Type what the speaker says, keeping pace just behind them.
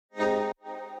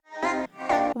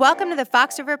Welcome to the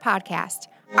Fox River Podcast.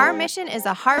 Our mission is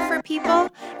a heart for people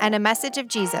and a message of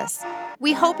Jesus.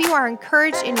 We hope you are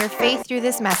encouraged in your faith through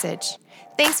this message.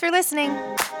 Thanks for listening.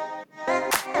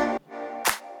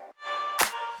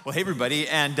 Well, hey, everybody,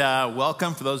 and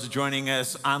welcome for those joining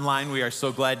us online. We are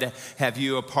so glad to have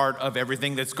you a part of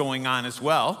everything that's going on as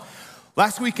well.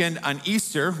 Last weekend on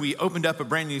Easter, we opened up a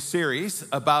brand new series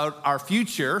about our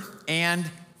future and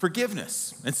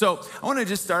forgiveness. And so I want to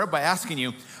just start by asking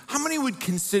you, how many would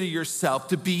consider yourself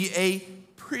to be a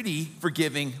pretty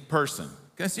forgiving person?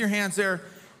 Can I see your hands there?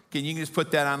 You can just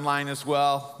put that online as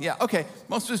well. Yeah, okay.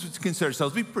 Most of us would consider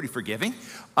ourselves to be pretty forgiving.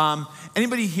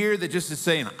 Anybody here that just is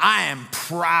saying, I am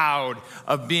proud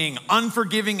of being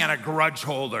unforgiving and a grudge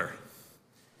holder?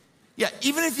 Yeah,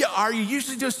 even if you are, you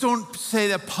usually just don't say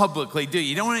that publicly, do you?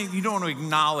 You don't want to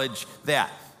acknowledge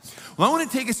that. Well, I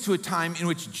want to take us to a time in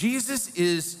which Jesus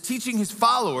is teaching his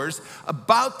followers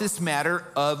about this matter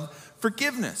of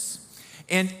forgiveness.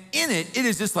 And in it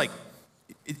is just like,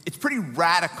 it's pretty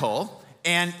radical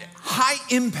and high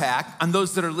impact on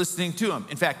those that are listening to him.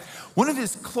 In fact, one of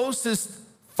his closest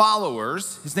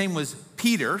followers, his name was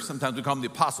Peter, sometimes we call him the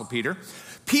Apostle Peter.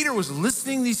 Peter was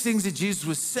listening to these things that Jesus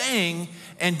was saying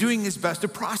and doing his best to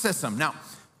process them. Now,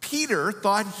 Peter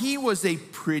thought he was a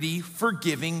pretty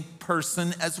forgiving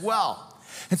person as well.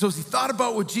 And so as he thought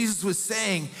about what Jesus was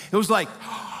saying, it was like,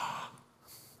 oh,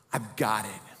 I've got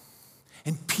it.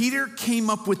 And Peter came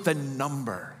up with the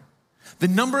number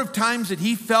of times that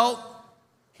he felt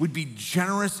would be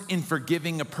generous in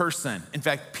forgiving a person. In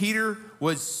fact, Peter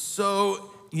was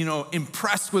so,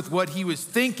 impressed with what he was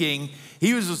thinking.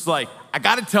 He was just like, I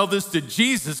got to tell this to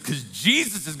Jesus because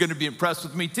Jesus is going to be impressed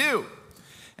with me too.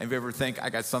 Have you ever think,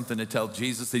 I got something to tell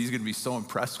Jesus that he's going to be so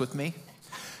impressed with me?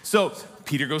 So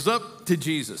Peter goes up to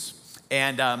Jesus,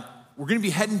 and we're going to be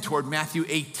heading toward Matthew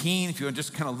 18, if you want to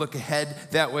just kind of look ahead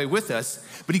that way with us.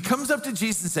 But he comes up to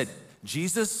Jesus and said,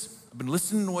 Jesus, I've been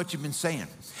listening to what you've been saying,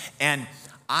 and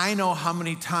I know how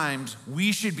many times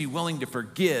we should be willing to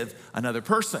forgive another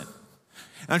person.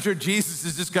 And I'm sure Jesus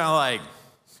is just kind of like,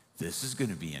 this is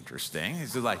going to be interesting.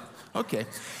 He's like, okay.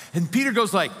 And Peter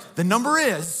goes like, the number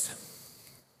is,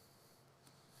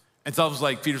 it's almost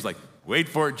like Peter's like, wait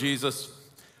for it, Jesus.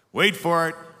 Wait for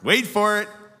it. Wait for it.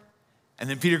 And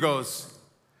then Peter goes,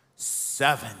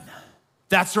 7.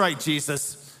 That's right,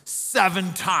 Jesus.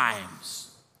 7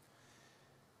 times.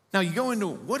 Now you go into,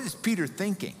 what is Peter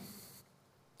thinking?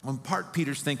 In part,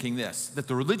 Peter's thinking this, that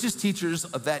the religious teachers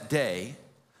of that day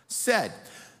said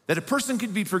that a person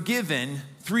could be forgiven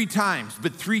 3 times,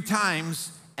 but 3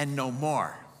 times and no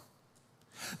more.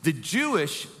 The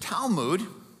Jewish Talmud,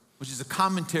 which is a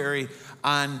commentary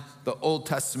on the Old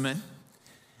Testament,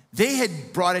 they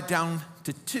had brought it down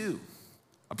to 2.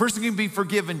 A person can be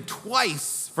forgiven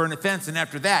twice for an offense, and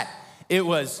after that, it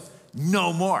was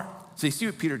no more. So you see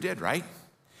what Peter did, right?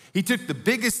 He took the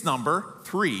biggest number,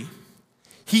 3,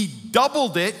 he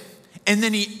doubled it, and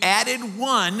then he added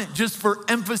 1 just for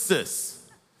emphasis.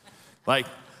 Like,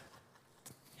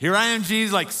 here I am,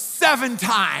 Jesus, like 7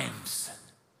 times.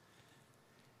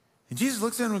 And Jesus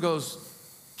looks at him and goes,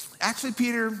 actually,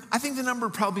 Peter, I think the number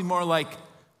probably more like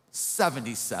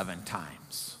 77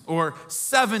 times or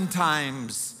 7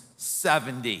 times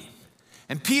 70.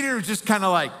 And Peter was just kind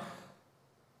of like,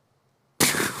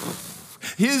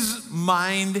 his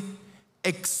mind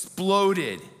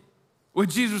exploded. What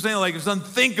Jesus was saying, like, it was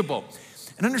unthinkable.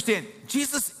 And understand,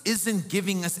 Jesus isn't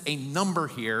giving us a number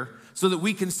here so that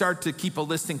we can start to keep a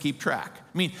list and keep track.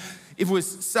 I mean, if it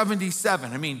was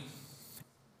 77,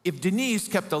 if Denise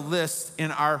kept a list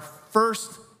in our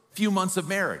first few months of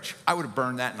marriage, I would have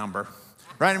burned that number,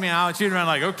 right? She'd have been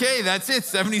like, okay, that's it,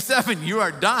 77, you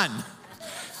are done.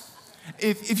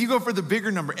 If you go for the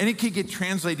bigger number, and it could get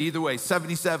translated either way,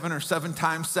 77 or 7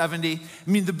 times 70,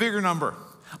 the bigger number.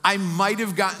 I might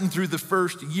have gotten through the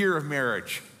first year of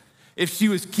marriage if she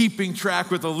was keeping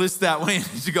track with a list that way, and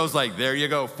she goes like, there you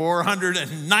go,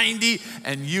 490,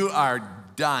 and you are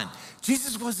done.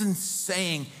 Jesus wasn't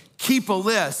saying, keep a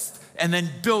list and then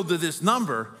build to this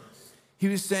number. He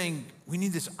was saying, we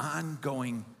need this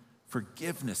ongoing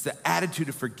forgiveness, the attitude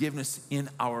of forgiveness in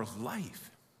our life.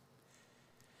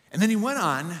 And then he went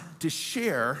on to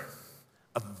share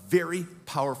a very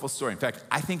powerful story. In fact,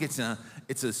 I think it's a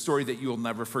story that you will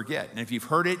never forget. And if you've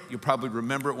heard it, you'll probably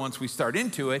remember it once we start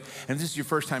into it. And if this is your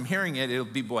first time hearing it, it'll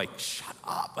be like, shut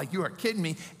up, like you are kidding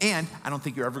me. And I don't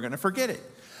think you're ever going to forget it.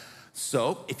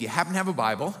 So if you happen to have a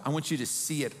Bible, I want you to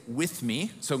see it with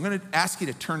me. So I'm going to ask you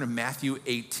to turn to Matthew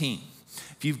 18.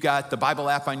 If you've got the Bible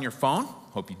app on your phone,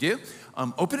 hope you do,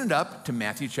 open it up to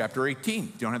Matthew chapter 18.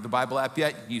 If you don't have the Bible app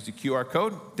yet, use the QR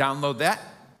code, download that.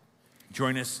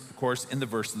 Join us, of course, in the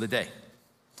verse of the day.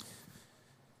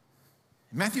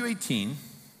 In Matthew 18,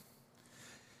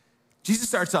 Jesus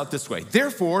starts out this way.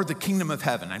 Therefore, the kingdom of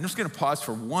heaven. I'm just going to pause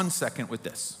for 1 second with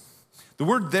this. The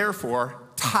word therefore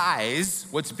ties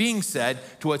what's being said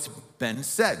to what's been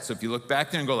said. So if you look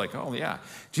back there and go like, oh yeah,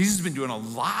 Jesus has been doing a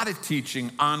lot of teaching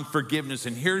on forgiveness.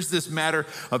 And here's this matter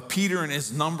of Peter and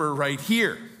his number right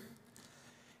here.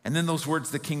 And then those words,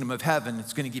 the kingdom of heaven,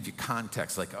 it's going to give you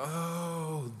context like,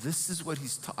 oh, this is what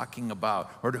he's talking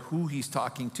about or to who he's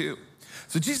talking to.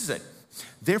 So Jesus said,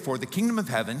 therefore, the kingdom of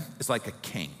heaven is like a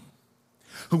king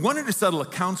who wanted to settle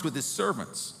accounts with his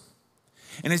servants.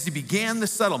 And as he began the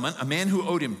settlement, a man who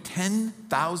owed him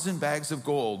 10,000 bags of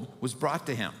gold was brought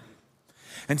to him.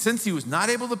 And since he was not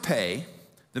able to pay,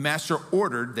 the master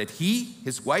ordered that he,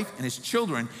 his wife, and his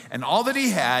children, and all that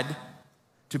he had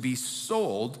to be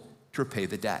sold to repay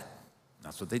the debt.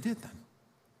 That's what they did then.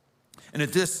 And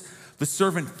at this, the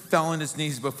servant fell on his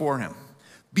knees before him.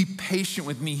 Be patient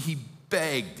with me, he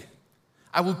begged.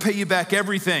 I will pay you back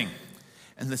everything.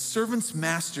 And the servant's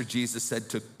master, Jesus said,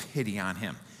 took pity on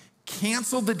him,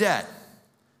 canceled the debt,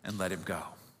 and let him go.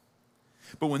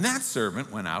 But when that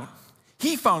servant went out,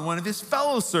 he found one of his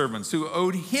fellow servants who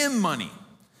owed him money,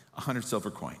 100 silver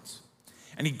coins.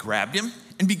 And he grabbed him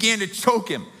and began to choke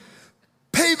him.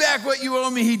 Pay back what you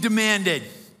owe me, he demanded.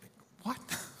 What?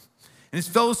 And his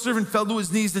fellow servant fell to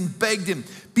his knees and begged him,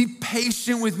 be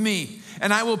patient with me,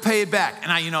 and I will pay it back.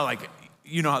 And you know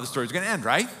how the story's going to end,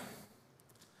 right?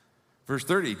 Verse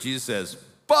 30, Jesus says,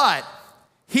 but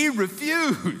he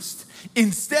refused.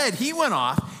 Instead, he went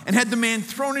off and had the man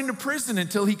thrown into prison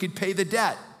until he could pay the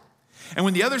debt. And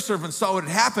when the other servants saw what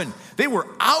had happened, they were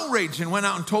outraged and went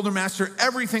out and told their master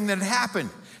everything that had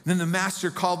happened. And then the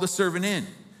master called the servant in.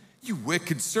 You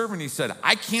wicked servant, he said,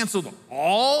 I canceled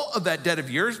all of that debt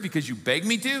of yours because you begged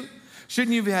me to.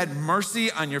 Shouldn't you have had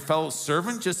mercy on your fellow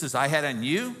servant just as I had on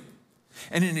you?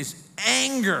 And in his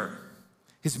anger,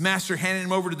 his master handed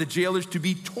him over to the jailers to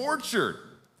be tortured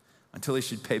until he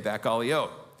should pay back all he owed.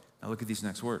 Now look at these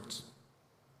next words.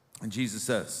 And Jesus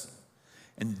says,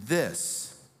 and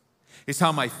this is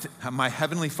how my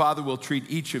heavenly Father will treat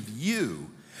each of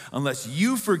you unless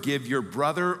you forgive your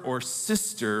brother or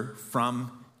sister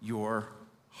from your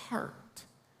heart.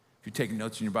 If you're taking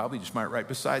notes in your Bible, you just might write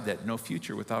beside that, no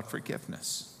future without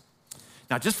forgiveness.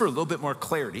 Now, just for a little bit more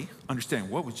clarity,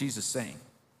 understand what was Jesus saying?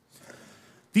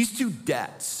 These two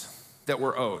debts that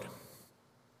were owed,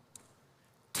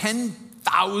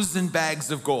 10,000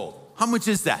 bags of gold. How much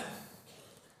is that?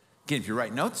 Again, if you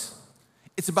write notes,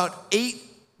 it's about $8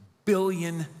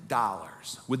 billion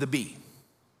with a B.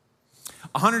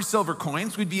 100 silver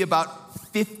coins would be about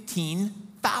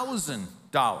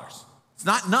 $15,000. It's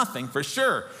not nothing for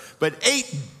sure, but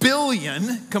 8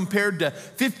 billion compared to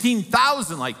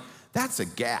 15,000, like that's a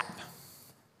gap.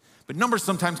 But numbers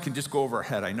sometimes can just go over our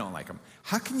head. I know, like,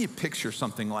 how can you picture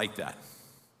something like that?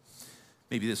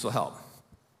 Maybe this will help.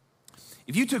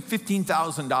 If you took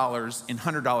 $15,000 in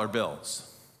 $100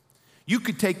 bills, you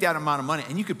could take that amount of money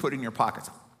and you could put it in your pockets.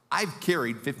 I've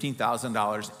carried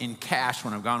 $15,000 in cash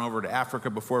when I've gone over to Africa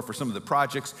before for some of the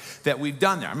projects that we've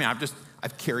done there. I mean,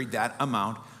 I've carried that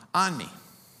amount on me.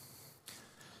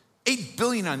 8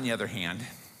 billion, on the other hand,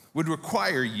 would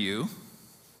require you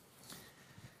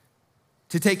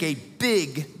to take a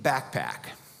big backpack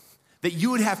that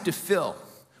you would have to fill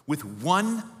with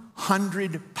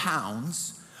 100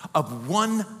 pounds of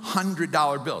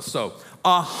 $100 bills. So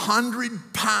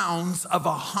 100 pounds of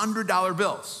 $100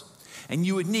 bills. And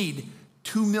you would need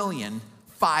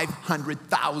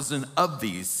 2,500,000 of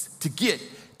these to get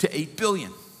to 8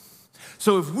 billion.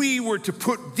 So if we were to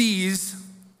put these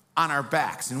on our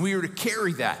backs and we were to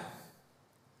carry that,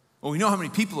 well, we know how many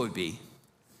people it would be.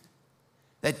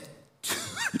 That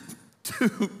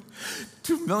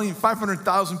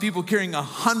 2,500,000 people carrying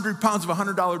 100 pounds of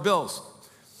 $100 bills.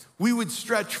 We would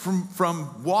stretch from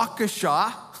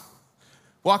Waukesha,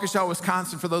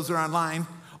 Wisconsin, for those that are online,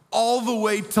 all the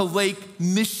way to Lake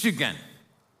Michigan.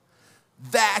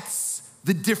 That's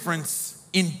the difference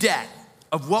in debt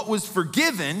of what was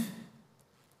forgiven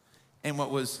and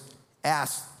what was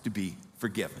asked to be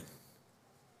forgiven.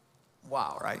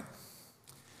 Wow, right?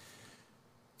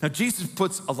 Now, Jesus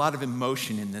puts a lot of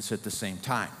emotion in this at the same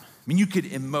time. I mean, you could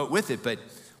emote with it, but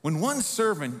when one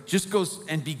servant just goes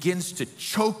and begins to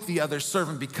choke the other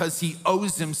servant because he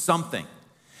owes him something,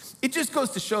 it just goes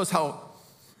to show us how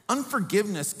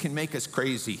unforgiveness can make us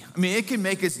crazy. I mean, it can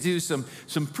make us do some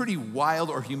pretty wild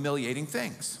or humiliating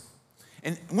things.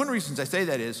 And one of the reasons I say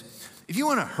that is, if you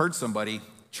want to hurt somebody,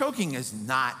 choking is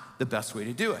not the best way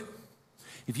to do it.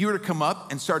 If you were to come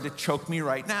up and start to choke me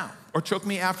right now, or choke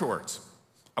me afterwards,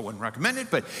 I wouldn't recommend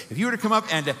it, but if you were to come up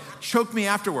and choke me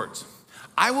afterwards,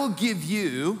 I will give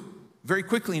you very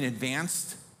quickly an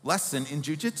advanced lesson in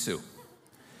jiu-jitsu.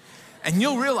 And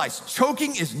you'll realize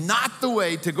choking is not the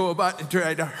way to go about and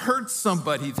try to hurt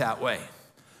somebody that way.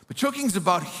 But choking is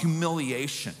about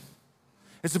humiliation.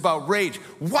 It's about rage.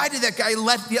 Why did that guy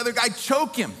let the other guy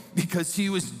choke him? Because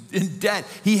he was in debt.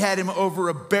 He had him over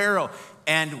a barrel.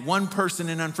 And one person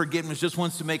in unforgiveness just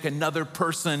wants to make another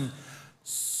person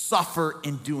suffer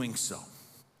in doing so.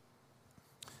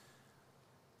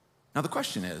 Now the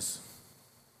question is,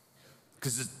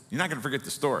 because you're not going to forget the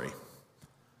story,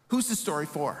 who's the story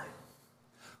for?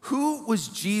 Who was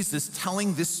Jesus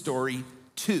telling this story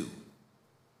to?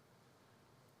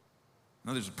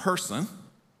 Now there's a person,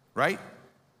 right?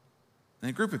 And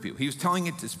a group of people. He was telling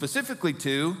it specifically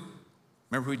to,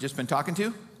 remember who we'd just been talking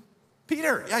to?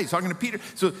 Peter. Yeah, he's talking to Peter.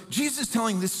 So Jesus is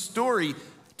telling this story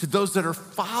to those that are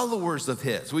followers of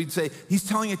his. We'd say he's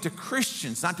telling it to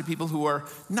Christians, not to people who are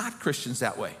not Christians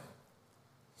that way.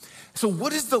 So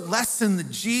what is the lesson that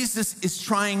Jesus is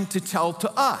trying to tell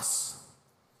to us?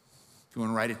 If you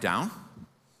want to write it down,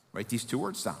 write these two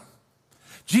words down.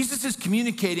 Jesus is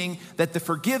communicating that the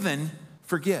forgiven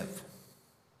forgive.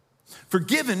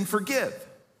 Forgiven forgive.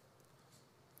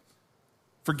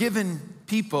 Forgiven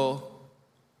people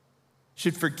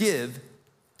should forgive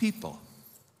people.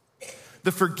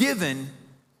 The forgiven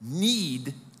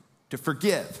need to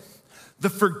forgive. The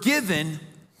forgiven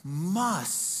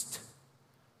must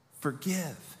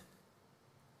forgive.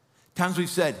 Times we've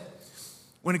said,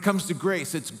 when it comes to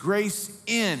grace, it's grace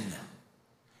in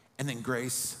and then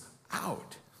grace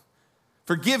out.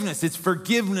 Forgiveness, it's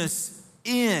forgiveness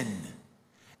in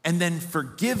and then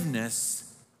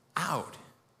forgiveness out.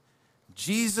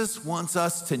 Jesus wants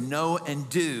us to know and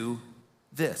do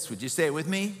this. Would you say it with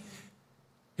me?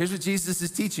 Here's what Jesus is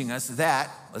teaching us,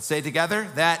 that, let's say it together,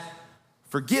 that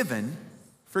forgiven,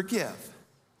 forgive.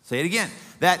 Say it again.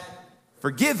 That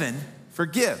forgiven,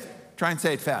 forgive. Try and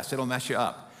say it fast. It'll mess you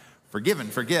up. Forgiven,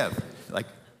 forgive.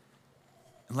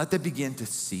 And let that begin to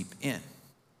seep in.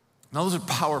 Now, those are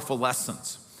powerful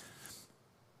lessons.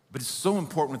 But it's so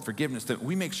important with forgiveness that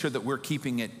we make sure that we're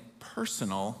keeping it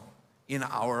personal in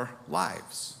our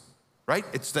lives, right?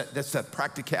 That's that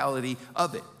practicality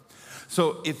of it.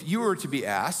 So if you were to be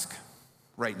asked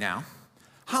right now,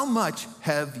 how much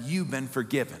have you been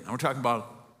forgiven? And we're talking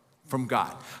about from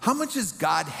God. How much has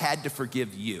God had to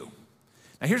forgive you?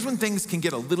 Now here's when things can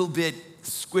get a little bit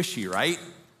squishy, right?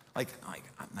 Like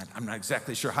I'm not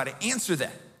exactly sure how to answer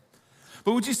that.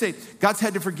 But would you say God's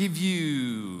had to forgive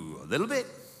you a little bit?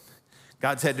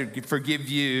 God's had to forgive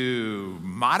you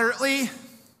moderately?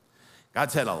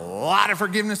 God's had a lot of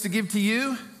forgiveness to give to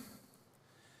you?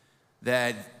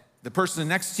 That the person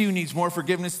next to you needs more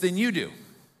forgiveness than you do?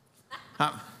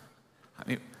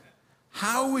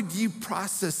 How would you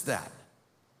process that?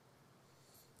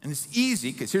 And it's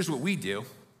easy, because here's what we do.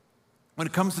 When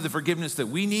it comes to the forgiveness that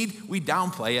we need, we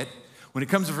downplay it. When it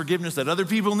comes to forgiveness that other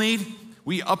people need,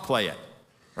 we upplay it,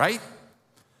 right?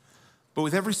 But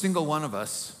with every single one of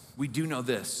us, we do know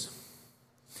this,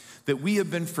 that we have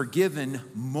been forgiven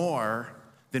more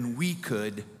than we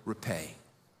could repay.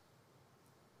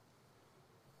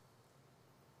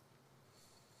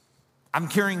 I'm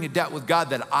carrying a debt with God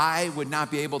that I would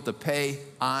not be able to pay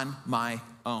on my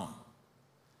own.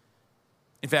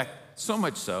 In fact, so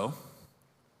much so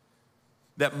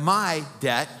that my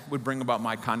debt would bring about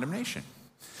my condemnation.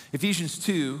 Ephesians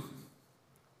 2,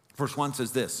 verse 1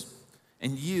 says this,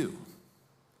 and you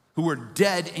who were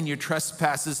dead in your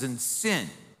trespasses and sin.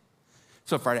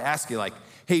 So if I were to ask you like,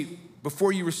 hey,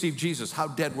 before you received Jesus, how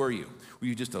dead were you? Were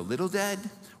you just a little dead?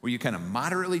 Were you kind of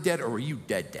moderately dead? Or were you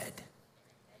dead?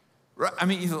 Right? I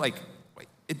mean,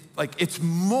 it's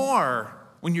more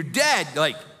when you're dead,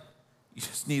 you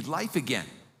just need life again.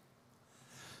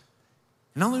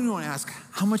 And not only do I want to ask,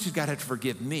 how much did God have to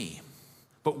forgive me?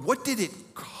 But what did it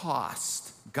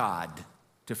cost God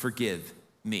to forgive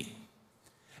me?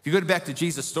 If you go back to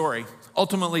Jesus' story,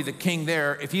 ultimately the king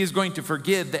there, if he is going to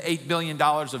forgive the $8 billion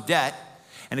of debt,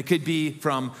 and it could be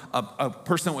from a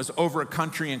person that was over a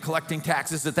country and collecting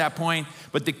taxes at that point,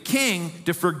 but the king,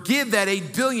 to forgive that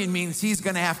 $8 billion means he's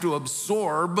going to have to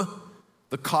absorb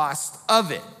the cost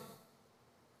of it.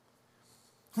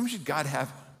 How much did God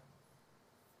have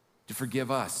to forgive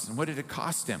us? And what did it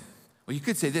cost him? Well, you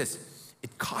could say this,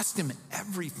 it cost him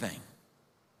everything.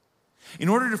 In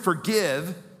order to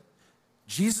forgive,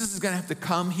 Jesus is going to have to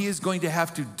come. He is going to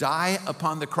have to die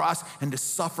upon the cross and to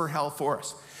suffer hell for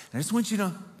us. And I just want you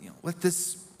to let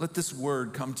this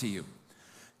word come to you.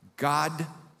 God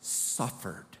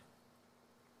suffered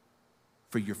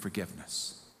for your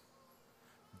forgiveness.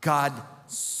 God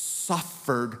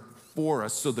suffered for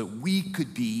us so that we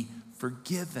could be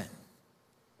forgiven.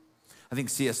 I think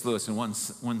C.S. Lewis in one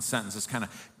sentence just kind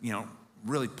of,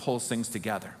 really pulls things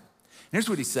together. And here's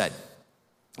what he said.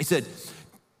 He said,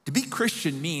 to be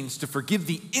Christian means to forgive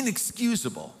the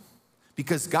inexcusable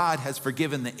because God has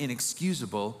forgiven the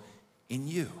inexcusable in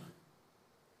you.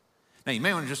 Now, you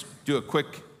may want to just do a quick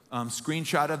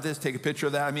screenshot of this, take a picture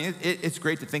of that. I mean, it's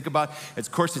great to think about.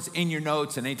 Of course, it's in your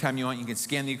notes, and anytime you want, you can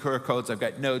scan the QR codes. I've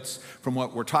got notes from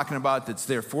what we're talking about that's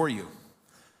there for you.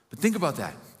 But think about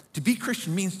that. To be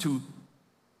Christian means to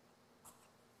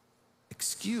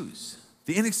excuse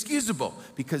the inexcusable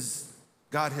because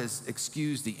God has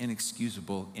excused the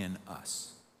inexcusable in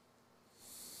us.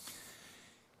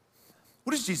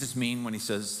 What does Jesus mean when he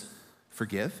says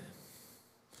forgive?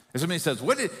 If somebody says,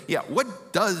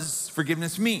 what does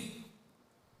forgiveness mean?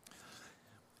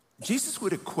 Jesus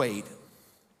would equate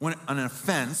when an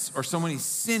offense or someone is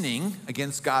sinning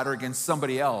against God or against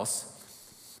somebody else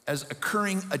as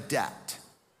incurring a debt.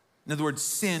 In other words,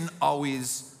 sin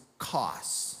always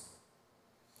costs.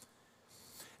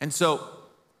 And so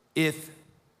if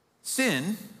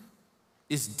sin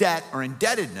is debt or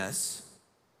indebtedness,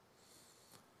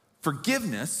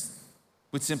 forgiveness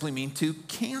would simply mean to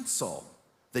cancel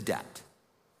the debt.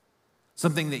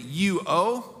 Something that you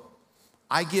owe,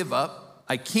 I give up,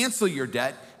 I cancel your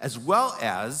debt, as well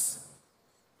as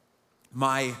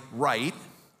my right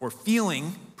or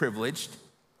feeling privileged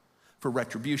for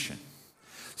retribution.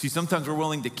 See, sometimes we're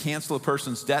willing to cancel a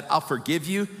person's debt. I'll forgive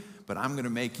you, but I'm gonna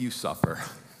make you suffer.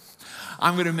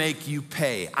 I'm gonna make you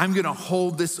pay. I'm gonna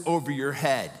hold this over your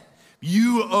head.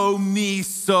 You owe me,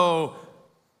 so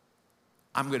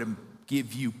I'm gonna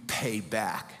give you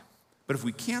payback. But if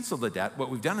we cancel the debt, what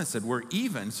we've done is said we're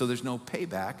even, so there's no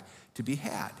payback to be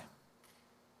had.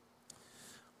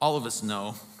 All of us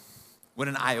know what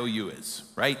an IOU is,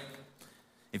 right?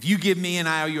 If you give me an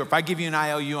IOU, or if I give you an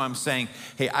IOU, I'm saying,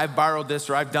 hey, I've borrowed this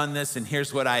or I've done this and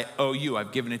here's what I owe you.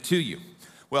 I've given it to you.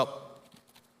 Well,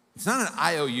 it's not an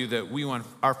IOU that we want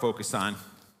our focus on.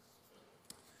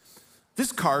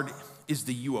 This card is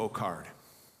the you owe card.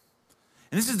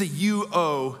 And this is the you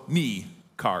owe me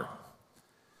card.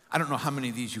 I don't know how many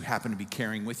of these you happen to be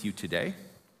carrying with you today.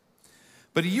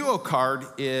 But a you owe card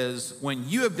is when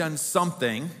you have done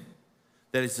something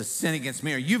that is a sin against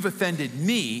me or you've offended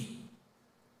me,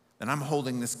 then I'm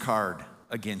holding this card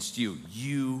against you.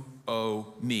 You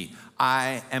owe me.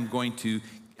 I am going to,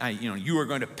 you are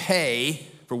going to pay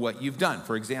for what you've done.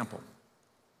 For example,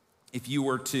 if you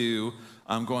were to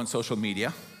go on social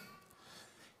media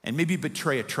and maybe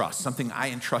betray a trust, something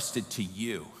I entrusted to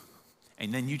you,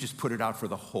 and then you just put it out for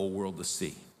the whole world to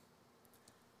see.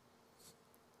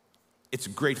 It's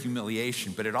a great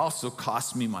humiliation, but it also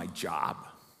cost me my job.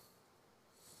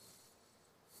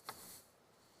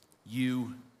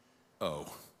 You owe.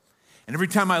 And every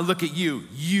time I look at you,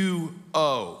 you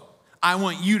owe. I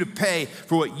want you to pay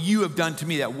for what you have done to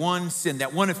me, that one sin,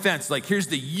 that one offense. Like, here's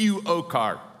the you owe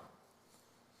card.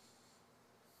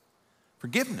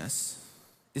 Forgiveness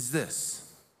is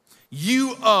this.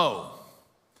 You owe,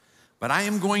 but I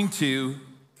am going to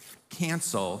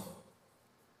cancel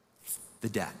the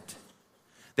debt.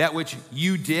 That which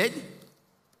you did,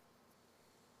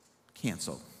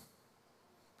 canceled,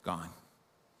 gone.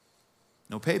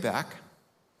 No payback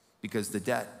because the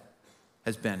debt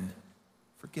has been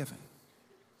forgiven.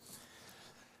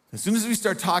 As soon as we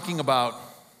start talking about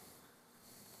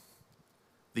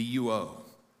the you owe,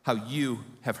 how you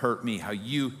have hurt me, how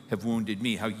you have wounded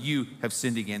me, how you have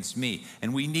sinned against me,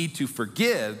 and we need to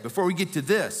forgive, before we get to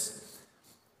this,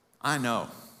 I know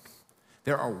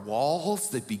there are walls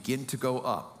that begin to go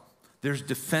up. There's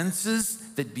defenses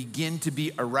that begin to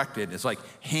be erected. It's like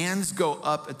hands go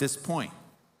up at this point.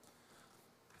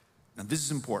 Now, this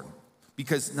is important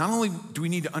because not only do we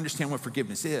need to understand what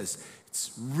forgiveness is,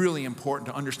 it's really important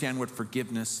to understand what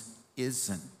forgiveness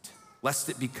isn't, lest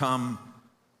it become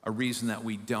a reason that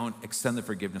we don't extend the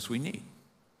forgiveness we need.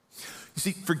 You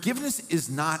see, forgiveness is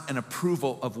not an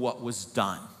approval of what was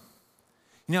done.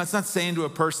 It's not saying to a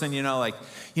person,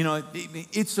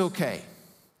 it's okay.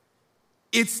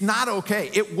 It's not okay.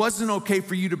 It wasn't okay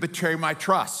for you to betray my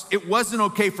trust. It wasn't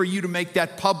okay for you to make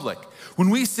that public. When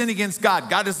we sin against God,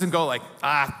 God doesn't go like,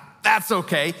 that's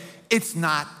okay. It's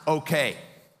not okay.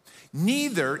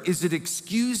 Neither is it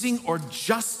excusing or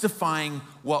justifying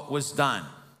what was done.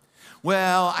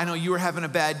 Well, I know you were having a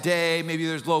bad day. Maybe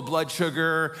there's low blood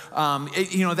sugar.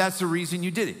 That's the reason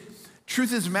you did it.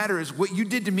 Truth of the matter is, what you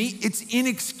did to me, it's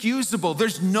inexcusable.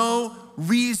 There's no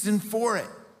reason for it.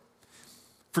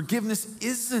 Forgiveness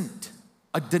isn't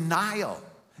a denial.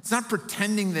 It's not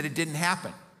pretending that it didn't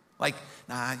happen. Like,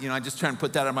 I'm just trying to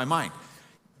put that out of my mind.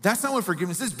 That's not what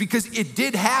forgiveness is, because it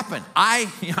did happen.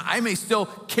 I may still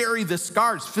carry the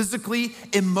scars physically,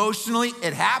 emotionally,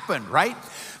 it happened, right?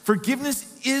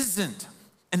 Forgiveness isn't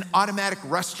an automatic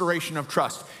restoration of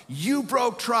trust. You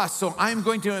broke trust, so I'm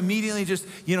going to immediately just,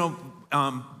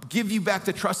 give you back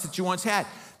the trust that you once had.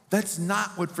 That's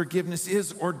not what forgiveness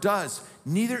is or does.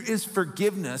 Neither is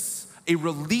forgiveness a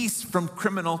release from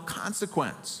criminal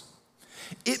consequence.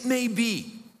 It may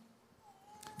be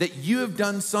that you have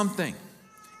done something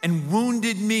and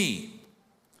wounded me,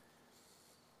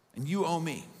 and you owe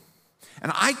me.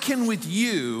 And I can with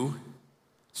you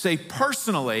say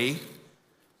personally,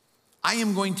 I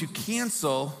am going to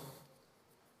cancel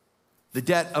the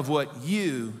debt of what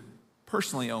you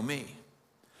personally owe me.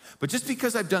 But just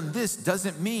because I've done this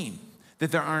doesn't mean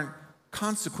that there aren't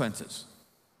consequences.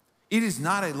 It is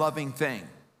not a loving thing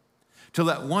to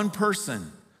let one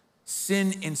person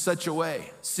sin in such a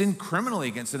way, sin criminally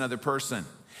against another person,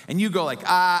 and you go like,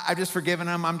 I've just forgiven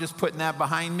them, I'm just putting that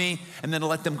behind me, and then to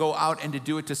let them go out and to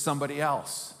do it to somebody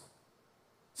else.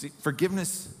 See,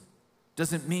 forgiveness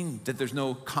doesn't mean that there's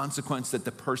no consequence that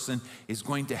the person is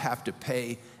going to have to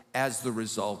pay as the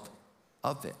result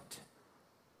of it.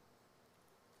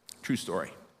 True story.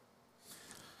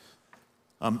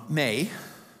 May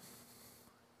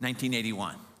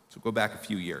 1981, so go back a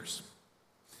few years.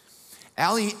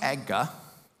 Ali Agca,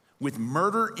 with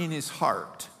murder in his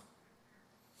heart,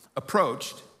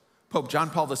 approached Pope John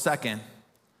Paul II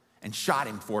and shot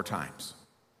him 4 times.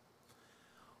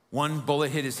 1 bullet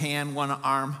hit his hand, 1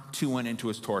 arm, 2 went into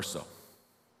his torso.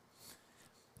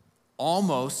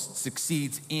 Almost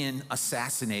succeeds in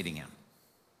assassinating him.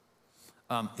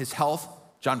 His health,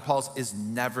 John Paul's, is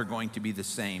never going to be the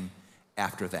same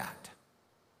after that.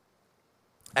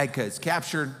 Agca is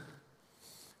captured.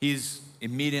 He's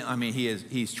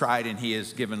tried and he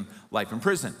is given life in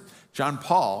prison. John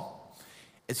Paul,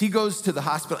 as he goes to the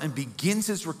hospital and begins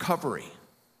his recovery,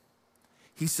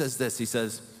 he says this, he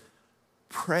says,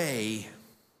 pray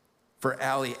for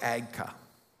Ali Agca,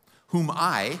 whom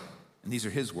I, and these are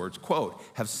his words, quote,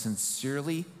 have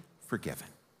sincerely forgiven.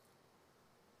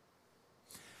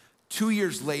 2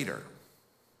 years later,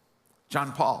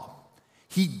 John Paul,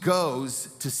 he goes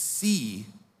to see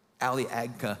Ali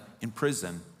Agca in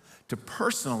prison to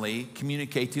personally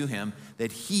communicate to him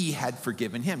that he had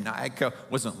forgiven him. Now, Agca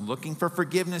wasn't looking for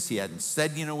forgiveness. He hadn't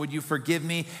said, would you forgive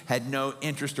me? Had no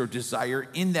interest or desire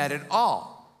in that at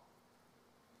all.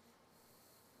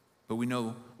 But we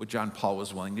know what John Paul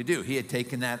was willing to do. He had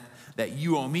taken that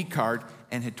you owe me card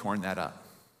and had torn that up.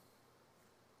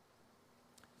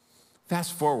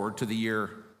 Fast forward to the year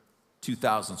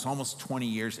 2000, so almost 20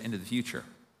 years into the future.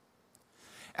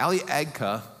 Ali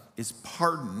Agca is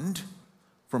pardoned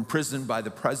from prison by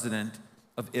the president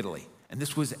of Italy. And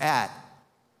this was at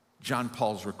John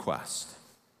Paul's request.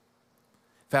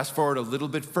 Fast forward a little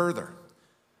bit further.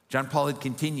 John Paul had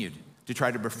continued to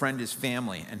try to befriend his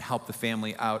family and help the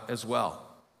family out as well.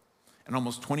 And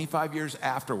almost 25 years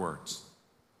afterwards,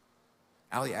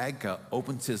 Ali Agca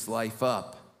opens his life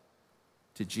up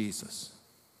to Jesus.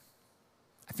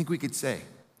 I think we could say,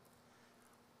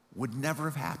 would never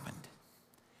have happened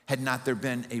had not there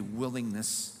been a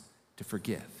willingness to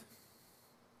forgive.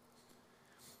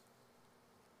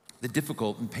 The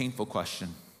difficult and painful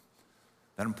question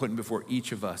that I'm putting before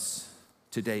each of us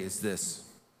today is this: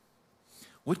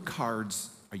 what cards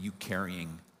are you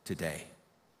carrying today?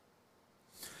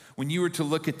 When you were to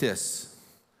look at this,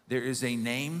 there is a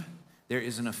name, there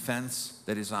is an offense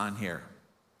that is on here.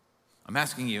 I'm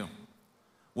asking you,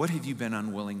 what have you been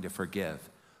unwilling to forgive?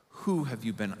 Who have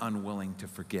you been unwilling to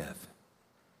forgive?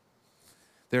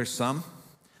 There's some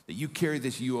that you carry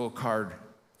this you owe card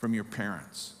from your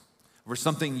parents, or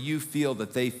something you feel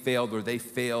that they failed or they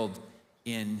failed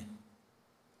in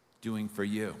doing for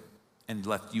you and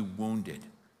left you wounded.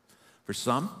 For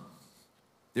some,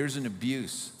 there's an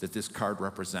abuse that this card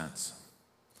represents.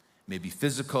 Maybe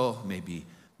physical, maybe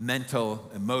mental,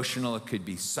 emotional, it could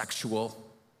be sexual.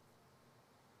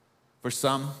 For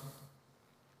some,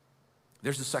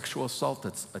 there's a sexual assault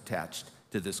that's attached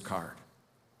to this card.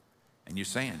 And you're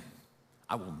saying,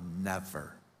 I will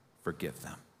never forgive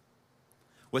them.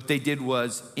 What they did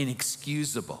was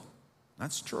inexcusable.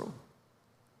 That's true.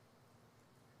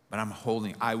 But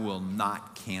I will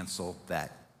not cancel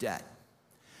that debt.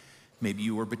 Maybe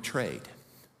you were betrayed.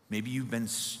 Maybe you've been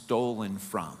stolen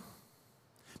from.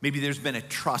 Maybe there's been a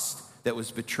trust that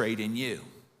was betrayed in you.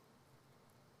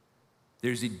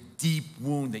 There's a deep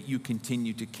wound that you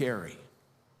continue to carry.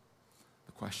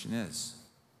 The question is,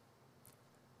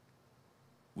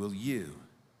 will you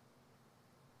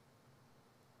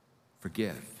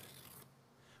forgive?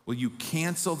 Will you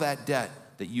cancel that debt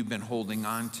that you've been holding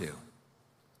on to?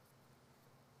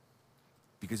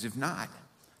 Because if not,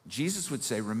 Jesus would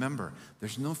say, remember,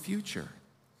 there's no future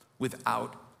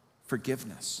without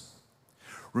forgiveness.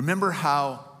 Remember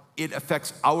how it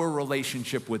affects our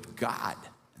relationship with God,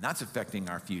 and that's affecting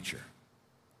our future.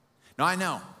 Now, I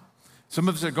know some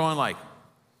of us are going like,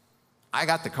 I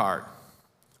got the card.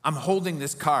 I'm holding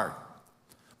this card,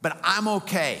 but I'm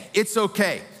okay. It's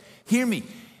okay. Hear me.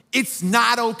 It's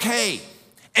not okay,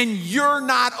 and you're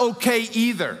not okay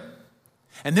either.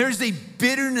 And there's a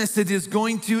bitterness that is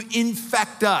going to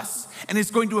infect us, and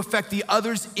it's going to affect the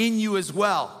others in you as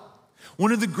well.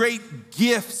 One of the great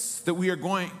gifts that we are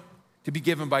going to be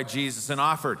given by Jesus and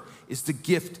offered is the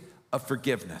gift of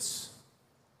forgiveness.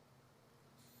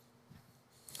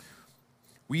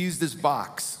 We use this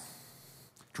box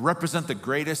to represent the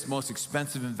greatest, most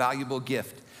expensive and valuable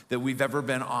gift that we've ever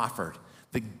been offered,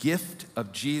 the gift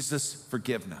of Jesus'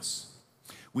 forgiveness.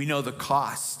 We know the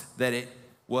cost that it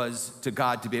was to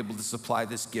God to be able to supply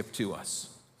this gift to us.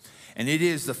 And it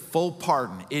is the full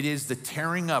pardon. It is the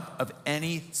tearing up of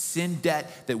any sin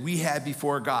debt that we had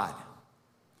before God.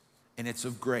 And it's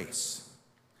of grace.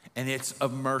 And it's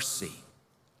of mercy.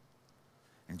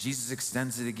 And Jesus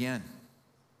extends it again.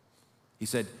 He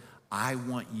said, I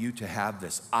want you to have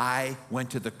this. I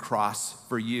went to the cross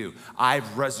for you.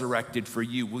 I've resurrected for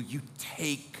you. Will you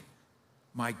take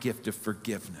my gift of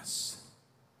forgiveness?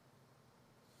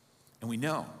 And we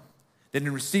know that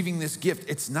in receiving this gift,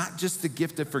 it's not just the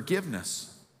gift of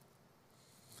forgiveness,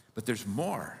 but there's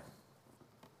more.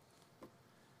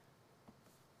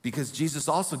 Because Jesus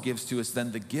also gives to us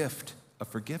then the gift of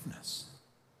forgiveness.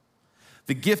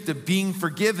 The gift of being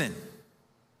forgiven.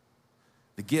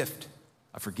 The gift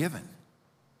of forgiven.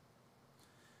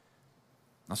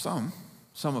 Now some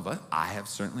of us, I have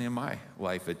certainly in my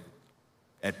life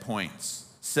at points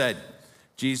said,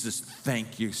 Jesus,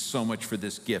 thank you so much for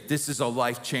this gift. This is a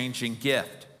life-changing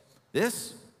gift.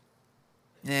 This?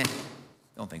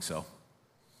 Don't think so.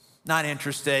 Not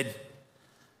interested.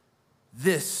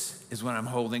 This is what I'm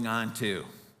holding on to,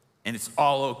 and it's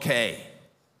all okay.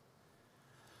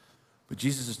 But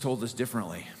Jesus has told us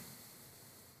differently.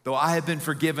 Though I have been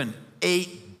forgiven 8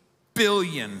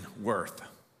 billion worth,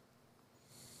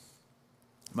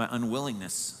 my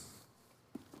unwillingness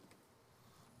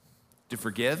to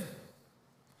forgive,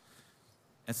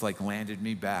 it's like landed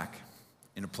me back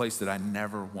in a place that I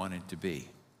never wanted to be.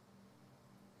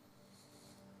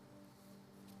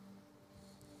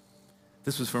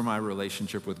 This was for my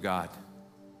relationship with God.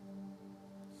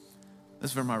 This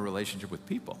is for my relationship with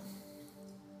people.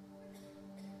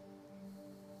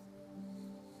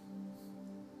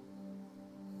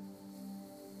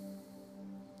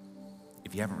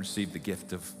 If you haven't received the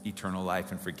gift of eternal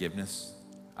life and forgiveness,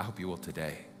 I hope you will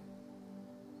today.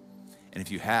 And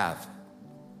if you have,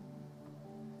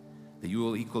 that you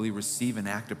will equally receive and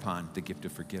act upon the gift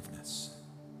of forgiveness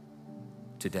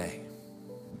today.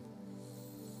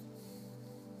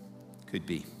 Could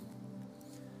be.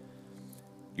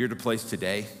 You're at a place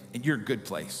today, and you're a good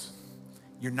place.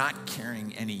 You're not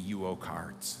carrying any UO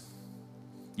cards.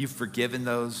 You've forgiven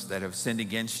those that have sinned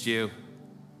against you,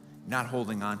 not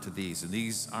holding on to these, and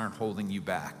these aren't holding you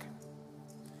back.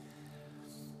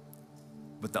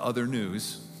 But the other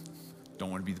news, don't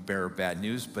want to be the bearer of bad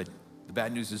news, but the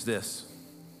bad news is this: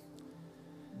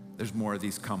 there's more of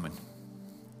these coming.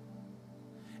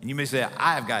 And you may say,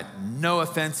 I've got no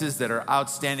offenses that are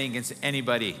outstanding against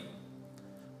anybody.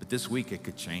 But this week it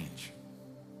could change.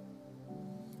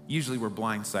 Usually we're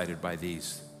blindsided by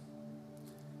these.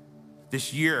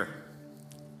 This year,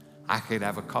 I could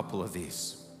have a couple of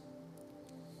these.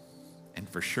 And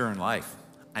for sure in life,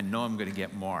 I know I'm going to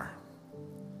get more.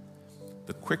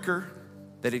 The quicker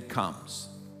that it comes,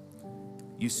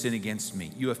 you sin against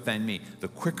me, you offend me. The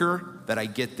quicker that I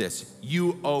get this,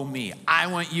 you owe me. I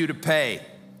want you to pay.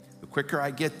 The quicker I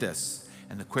get this,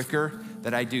 and the quicker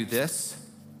that I do this,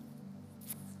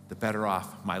 the better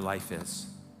off my life is,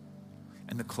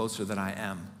 and the closer that I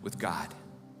am with God.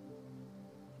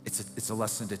 It's a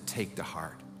lesson to take to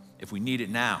heart. If we need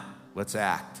it now, let's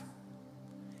act.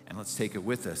 And let's take it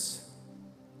with us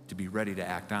to be ready to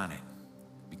act on it.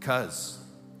 Because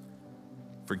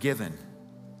forgiven,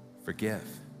 forgive.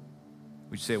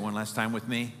 Would you say it one last time with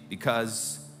me?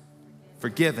 Because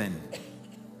forgiven,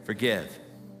 forgive.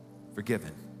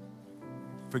 Forgiven,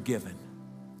 forgiven,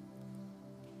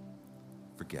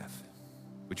 forgive.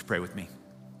 Would you pray with me?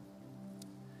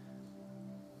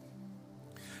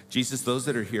 Jesus, those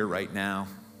that are here right now,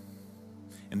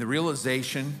 and the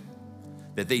realization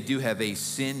that they do have a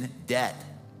sin debt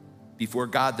before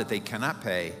God that they cannot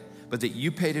pay, but that you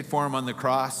paid it for them on the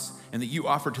cross, and that you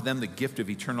offer to them the gift of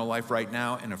eternal life right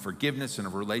now, and a forgiveness and a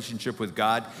relationship with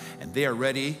God, and they are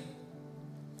ready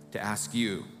to ask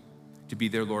you to be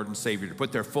their Lord and Savior, to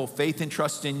put their full faith and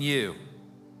trust in you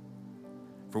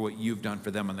for what you've done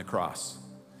for them on the cross.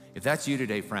 If that's you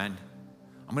today, friend,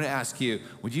 I'm going to ask you,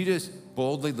 would you just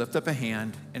boldly lift up a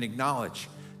hand and acknowledge,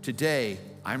 today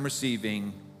I'm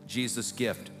receiving Jesus'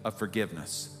 gift of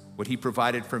forgiveness. What he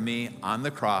provided for me on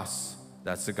the cross,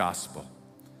 that's the gospel.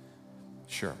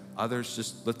 Sure. Others,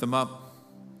 just lift them up.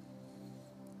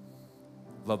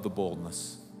 Love the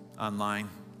boldness. Online,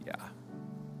 yeah.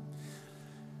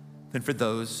 Then for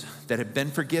those that have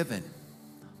been forgiven,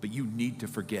 but you need to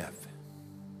forgive,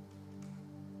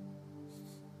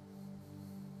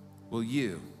 will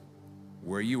you,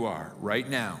 where you are right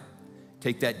now,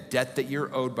 take that debt that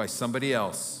you're owed by somebody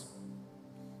else,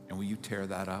 and will you tear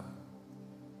that up?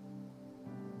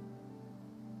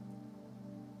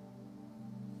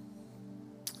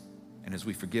 And as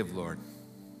we forgive, Lord,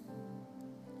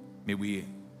 may we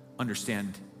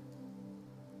understand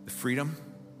the freedom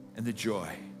and the joy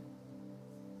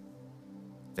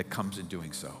that comes in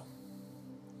doing so.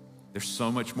 There's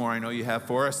so much more I know you have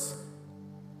for us,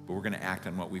 but we're going to act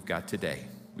on what we've got today.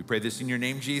 We pray this in your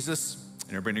name, Jesus,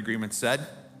 and everybody in agreement said,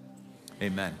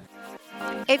 amen.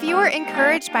 If you were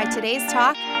encouraged by today's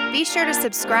talk, be sure to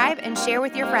subscribe and share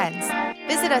with your friends.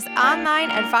 Visit us online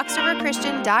at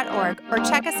foxriverchristian.org or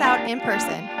check us out in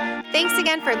person. Thanks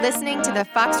again for listening to the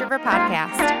Fox River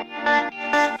Podcast.